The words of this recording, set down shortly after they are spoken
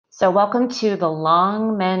So welcome to the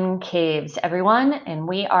Longmen Caves, everyone, and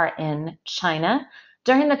we are in China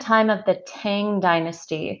during the time of the Tang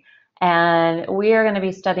Dynasty, and we are going to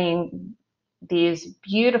be studying these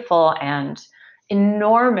beautiful and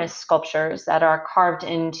enormous sculptures that are carved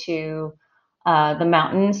into the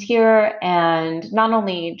mountains here, and not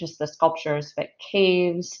only just the sculptures, but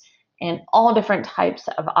caves and all different types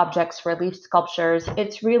of objects, relief sculptures.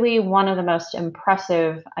 It's really one of the most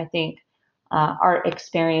impressive, I think, art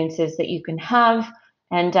experiences that you can have,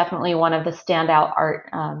 and definitely one of the standout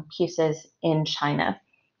art pieces in China.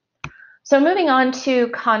 So moving on to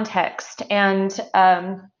context, and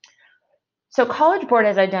so College Board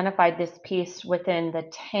has identified this piece within the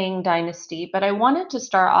Tang Dynasty, but I wanted to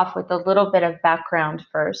start off with a little bit of background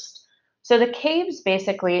first. So the caves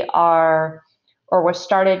basically are, or were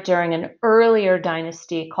started during an earlier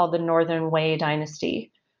dynasty called the Northern Wei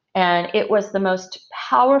Dynasty. And it was the most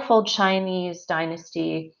powerful Chinese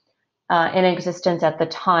dynasty in existence at the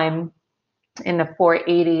time in the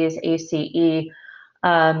 480s ACE.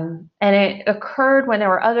 And it occurred when there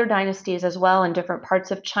were other dynasties as well in different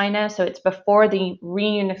parts of China. So it's before the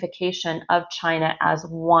reunification of China as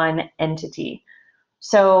one entity.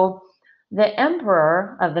 So the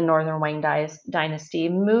emperor of the Northern Wang dynasty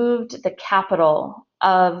moved the capital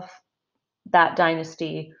of that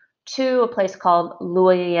dynasty to a place called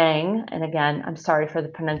Luoyang. And again, I'm sorry for the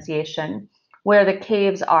pronunciation, where the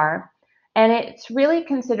caves are. And it's really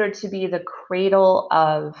considered to be the cradle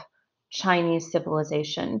of Chinese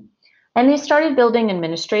civilization. And they started building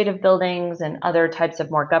administrative buildings and other types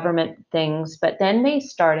of more government things, but then they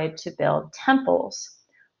started to build temples,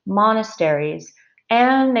 monasteries,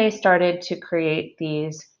 and they started to create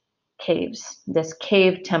these caves, this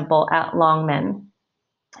cave temple at Longmen.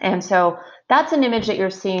 And so that's an image that you're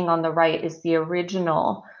seeing on the right is the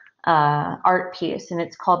original art piece, and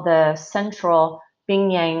it's called the Central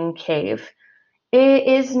Bingyang Cave. It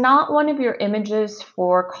is not one of your images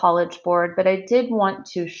for College Board, but I did want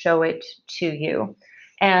to show it to you.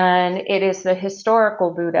 And it is the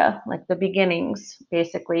historical Buddha, like the beginnings,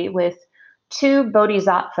 basically, with two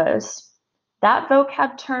bodhisattvas. That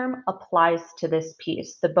vocab term applies to this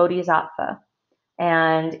piece, the bodhisattva.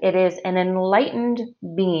 And it is an enlightened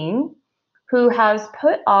being who has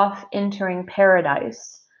put off entering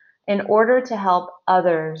paradise in order to help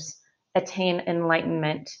others attain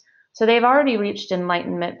enlightenment. So they've already reached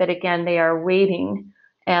enlightenment, but again, they are waiting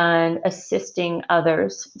and assisting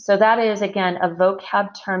others. So that is, again, a vocab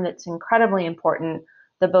term that's incredibly important,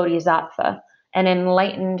 the bodhisattva, an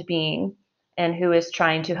enlightened being, and who is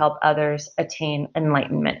trying to help others attain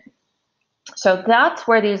enlightenment. So that's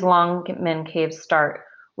where these Longmen caves start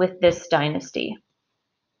with this dynasty.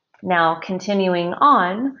 Now, continuing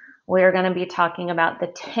on, we're going to be talking about the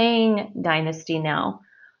Tang dynasty now.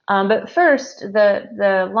 But first,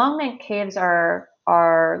 the Longmen caves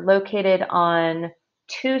are located on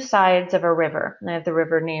two sides of a river. I have the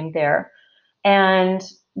river named there. And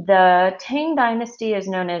the Tang dynasty is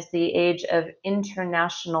known as the age of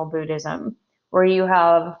international Buddhism, where you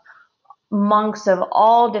have monks of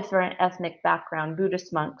all different ethnic background,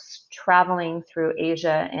 Buddhist monks, traveling through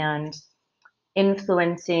Asia and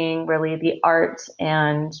influencing really the art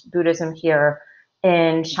and Buddhism here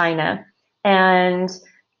in China. And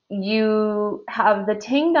you have the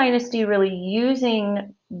Tang dynasty really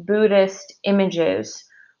using Buddhist images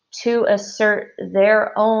to assert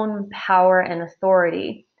their own power and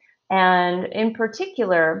authority. And in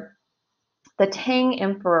particular, the Tang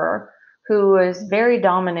emperor, who was very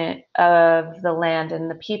dominant of the land and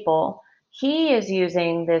the people, he is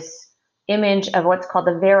using this image of what's called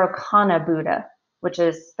the Vairocana Buddha, which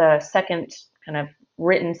is the second kind of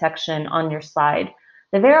written section on your slide.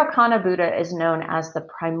 The Vairocana Buddha is known as the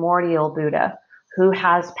primordial Buddha, who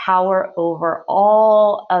has power over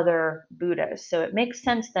all other Buddhas. So it makes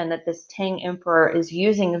sense then that this Tang emperor is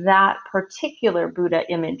using that particular Buddha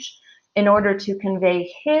image in order to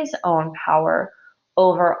convey his own power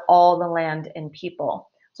over all the land and people.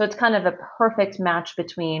 So it's kind of a perfect match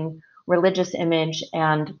between religious image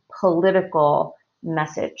and political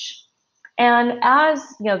message. And as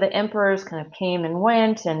the emperors kind of came and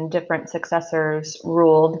went and different successors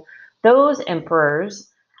ruled, those emperors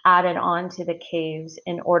added on to the caves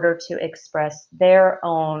in order to express their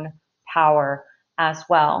own power as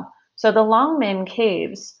well. So the Longmen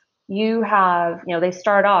caves, you have, they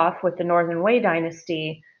start off with the Northern Wei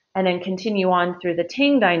dynasty and then continue on through the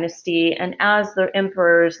Tang dynasty. And as the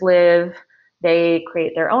emperors live, they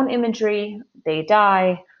create their own imagery, they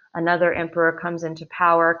die, another emperor comes into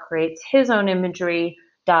power, creates his own imagery,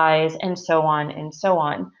 dies, and so on and so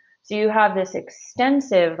on. So you have this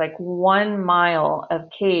extensive, like 1 mile of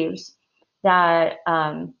caves that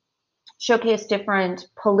showcase different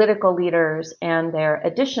political leaders and their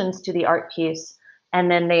additions to the art piece,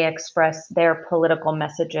 and then they express their political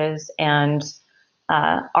messages and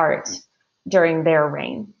art during their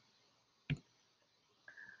reign.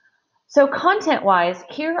 So content-wise,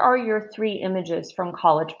 here are your 3 images from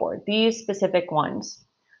College Board, these specific ones.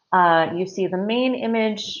 You see the main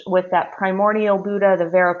image with that primordial Buddha, the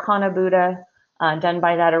Vairocana Buddha, done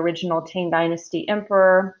by that original Tang Dynasty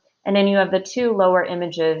emperor. And then you have the 2 lower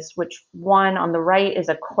images, which one on the right is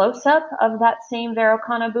a close-up of that same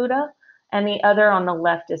Vairocana Buddha, and the other on the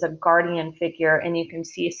left is a guardian figure, and you can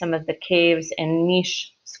see some of the caves and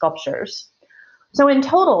niche sculptures. So in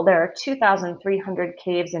total, there are 2,300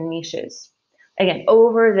 caves and niches. Again,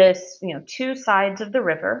 over this, 2 sides of the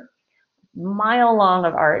river, mile long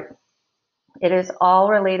of art. It is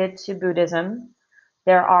all related to Buddhism.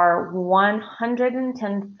 There are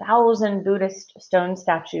 110,000 Buddhist stone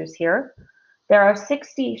statues here. There are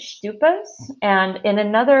 60 stupas, and in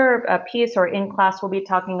another piece or in class, we'll be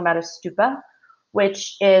talking about a stupa,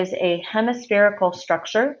 which is a hemispherical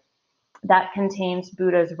structure that contains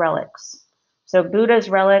Buddha's relics. So Buddha's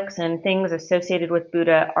relics and things associated with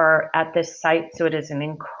Buddha are at this site, so it is an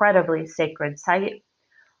incredibly sacred site.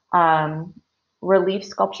 Relief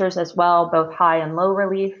sculptures as well, both high and low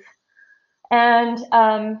relief. And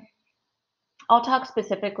I'll talk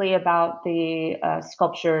specifically about the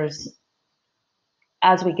sculptures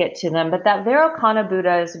as we get to them, but that Vairocana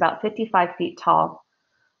Buddha is about 55 feet tall.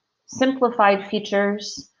 Simplified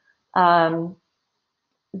features, that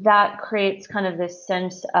creates kind of this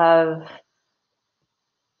sense of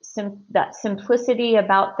that simplicity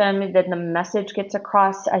about them, that the message gets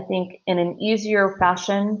across, I think, in an easier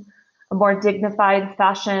fashion, a more dignified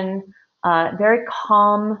fashion, very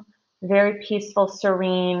calm, very peaceful,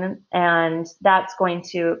 serene, and that's going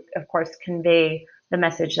to, of course, convey the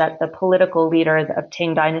message that the political leader of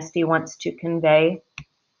Tang Dynasty wants to convey.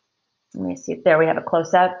 Let me see, there we have a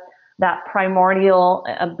close-up. That primordial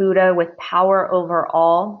Buddha with power over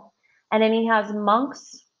all. And then he has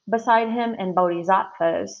monks beside him and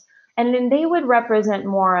bodhisattvas. And then they would represent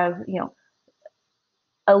more of,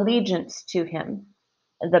 allegiance to him,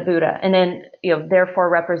 the Buddha. And then, therefore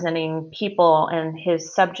representing people and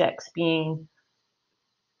his subjects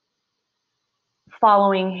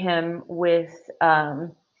following him with,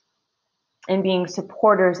 and being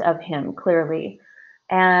supporters of him, clearly.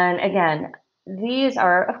 And again, these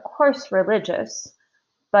are, of course, religious,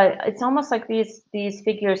 but it's almost like these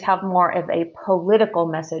figures have more of a political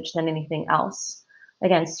message than anything else.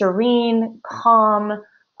 Again, serene, calm,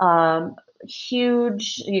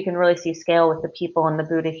 huge, you can really see scale with the people and the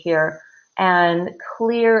Buddha here, and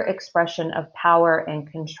clear expression of power and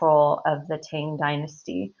control of the Tang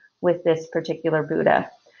Dynasty with this particular Buddha.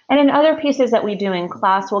 And in other pieces that we do in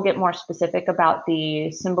class, we'll get more specific about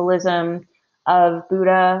the symbolism of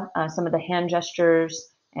Buddha, some of the hand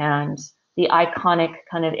gestures and the iconic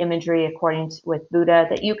kind of imagery with Buddha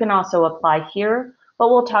that you can also apply here, but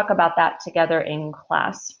we'll talk about that together in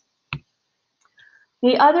class.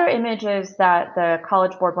 The other images that the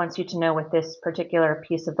College Board wants you to know with this particular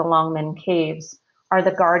piece of the Longmen Caves are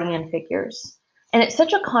the guardian figures. And it's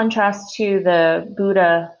such a contrast to the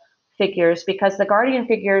Buddha figures because the guardian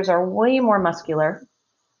figures are way more muscular.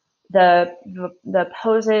 The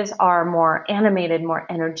poses are more animated, more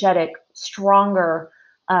energetic, stronger.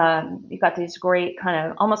 You've got these great kind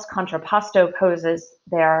of almost contrapposto poses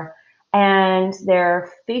there, and their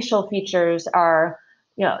facial features are,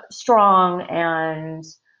 strong and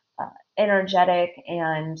energetic,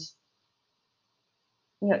 and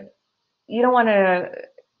you don't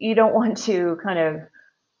want to kind of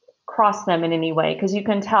cross them in any way because you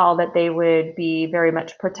can tell that they would be very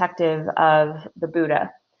much protective of the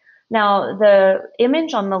Buddha. Now, the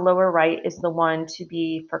image on the lower right is the one to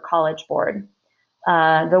be for College Board.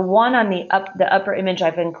 The one on the upper image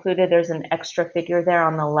I've included, there's an extra figure there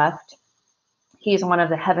on the left. He's one of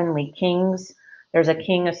the heavenly kings. There's a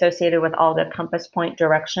king associated with all the compass point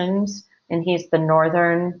directions, and he's the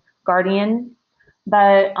northern guardian.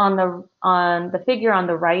 But on the figure on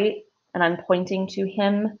the right, and I'm pointing to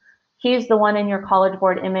him, he's the one in your College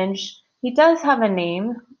Board image. He does have a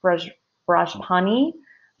name, Brajpani,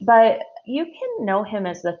 but you can know him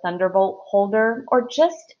as the thunderbolt holder or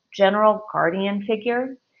just general guardian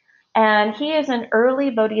figure. And he is an early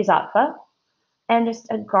bodhisattva and just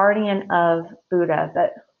a guardian of Buddha.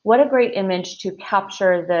 But what a great image to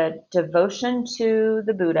capture the devotion to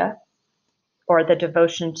the Buddha, or the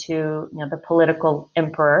devotion to the political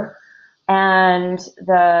emperor, and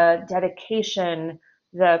the dedication,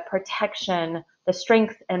 the protection, the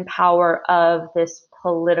strength and power of this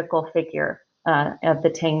political figure of the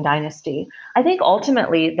Tang Dynasty. I think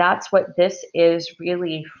ultimately that's what this is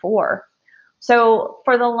really for. So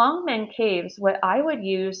for the Longmen Caves, what I would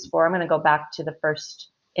use for, I'm going to go back to the first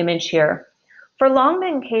image here. For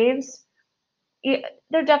Longmen Caves, there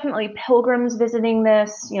are definitely pilgrims visiting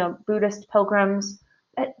this, Buddhist pilgrims.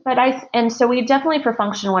 And so we definitely for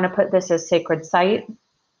function want to put this as sacred site.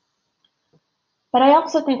 But I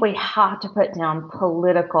also think we have to put down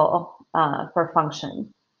political for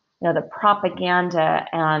function. The propaganda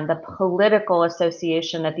and the political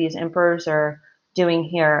association that these emperors are doing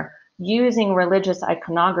here, using religious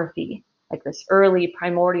iconography, like this early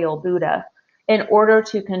primordial Buddha, in order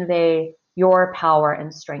to convey your power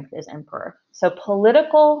and strength as emperor. So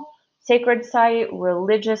political, sacred site,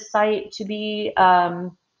 religious site to be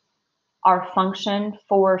our function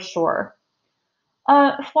for sure.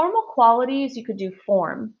 Formal qualities, you could do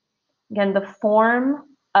form. Again, the form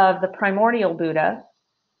of the primordial Buddha,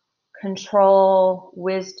 control,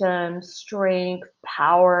 wisdom, strength,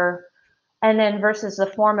 power, and then versus the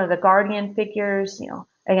form of the guardian figures,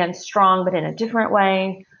 again, strong but in a different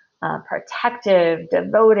way, protective,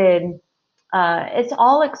 devoted. It's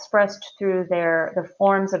all expressed through the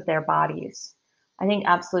forms of their bodies. I think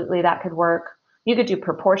absolutely that could work. You could do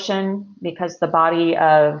proportion because the body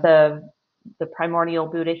of the primordial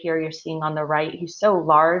Buddha here you're seeing on the right, he's so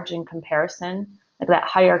large in comparison, like that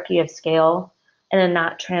hierarchy of scale. And then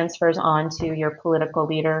that transfers on to your political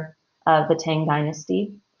leader of the Tang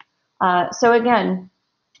Dynasty. So again,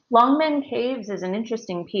 Longmen Caves is an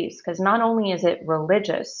interesting piece because not only is it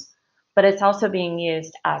religious, but it's also being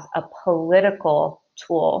used as a political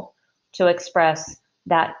tool to express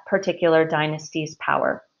that particular dynasty's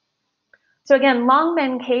power. So again,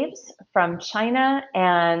 Longmen Caves from China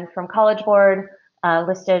and from College Board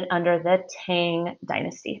listed under the Tang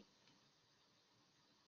Dynasty.